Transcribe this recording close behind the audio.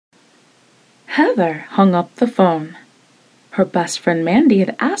Heather hung up the phone. Her best friend Mandy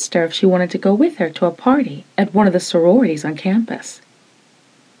had asked her if she wanted to go with her to a party at one of the sororities on campus.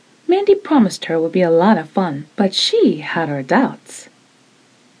 Mandy promised her it would be a lot of fun, but she had her doubts.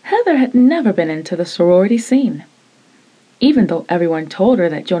 Heather had never been into the sorority scene. Even though everyone told her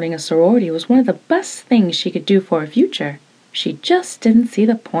that joining a sorority was one of the best things she could do for her future, she just didn't see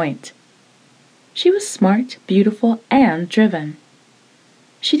the point. She was smart, beautiful, and driven.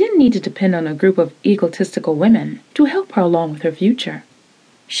 She didn't need to depend on a group of egotistical women to help her along with her future.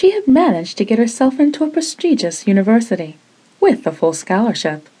 She had managed to get herself into a prestigious university, with a full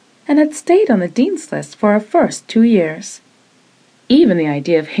scholarship, and had stayed on the dean's list for her first 2 years. Even the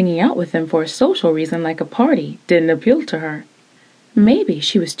idea of hanging out with them for a social reason like a party didn't appeal to her. Maybe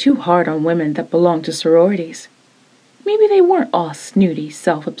she was too hard on women that belonged to sororities. Maybe they weren't all snooty,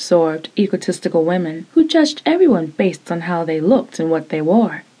 self-absorbed, egotistical women who judged everyone based on how they looked and what they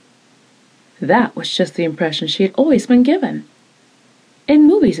wore. That was just the impression she had always been given. In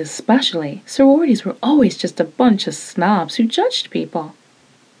movies especially, sororities were always just a bunch of snobs who judged people.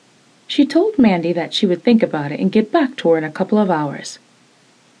 She told Mandy that she would think about it and get back to her in a couple of hours.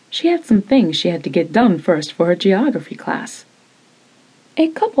 She had some things she had to get done first for her geography class. A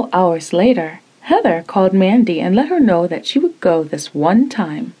couple hours later, Heather called Mandy and let her know that she would go this one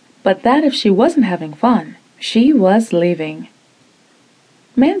time, but that if she wasn't having fun, she was leaving.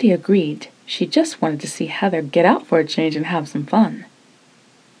 Mandy agreed. She just wanted to see Heather get out for a change and have some fun.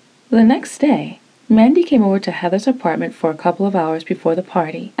 The next day, Mandy came over to Heather's apartment for a couple of hours before the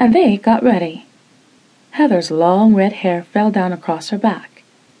party, and they got ready. Heather's long red hair fell down across her back.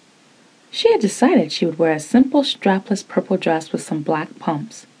 She had decided she would wear a simple strapless purple dress with some black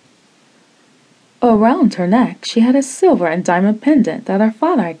pumps. Around her neck she had a silver and diamond pendant that her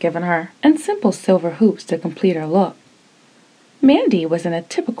father had given her, and simple silver hoops to complete her look. Mandy was in a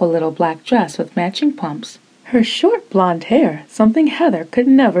typical little black dress with matching pumps, her short blonde hair something Heather could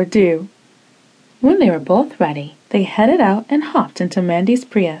never do. When they were both ready, they headed out and hopped into Mandy's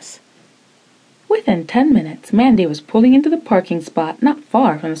Prius. Within 10 minutes, Mandy was pulling into the parking spot not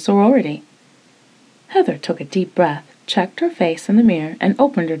far from the sorority. Heather took a deep breath, checked her face in the mirror, and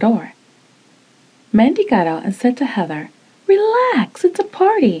opened her door. Mandy got out and said to Heather, "Relax, it's a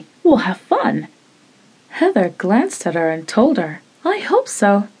party. We'll have fun." Heather glanced at her and told her, "I hope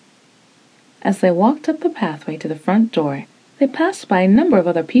so." As they walked up the pathway to the front door, they passed by a number of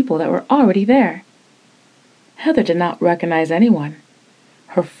other people that were already there. Heather did not recognize anyone.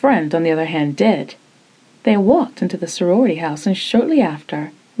 Her friend, on the other hand, did. They walked into the sorority house, and shortly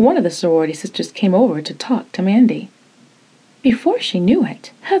after, one of the sorority sisters came over to talk to Mandy. Before she knew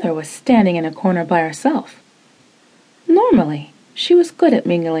it, Heather was standing in a corner by herself. Normally, she was good at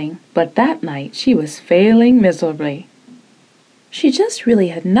mingling, but that night she was failing miserably. She just really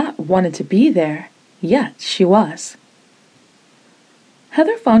had not wanted to be there, yet she was.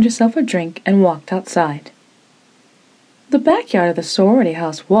 Heather found herself a drink and walked outside. The backyard of the sorority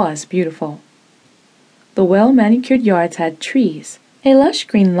house was beautiful. The well-manicured yards had trees, a lush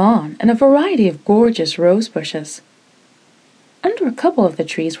green lawn, and a variety of gorgeous rose bushes. Under a couple of the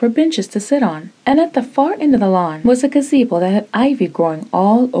trees were benches to sit on, and at the far end of the lawn was a gazebo that had ivy growing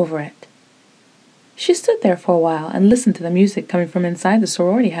all over it. She stood there for a while and listened to the music coming from inside the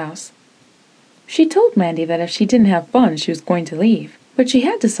sorority house. She told Mandy that if she didn't have fun, she was going to leave, but she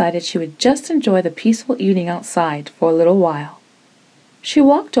had decided she would just enjoy the peaceful evening outside for a little while. She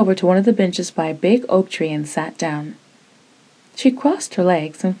walked over to one of the benches by a big oak tree and sat down. She crossed her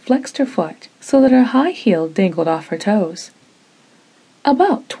legs and flexed her foot so that her high heel dangled off her toes.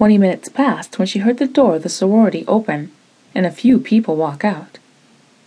 About 20 minutes passed when she heard the door of the sorority open and a few people walk out.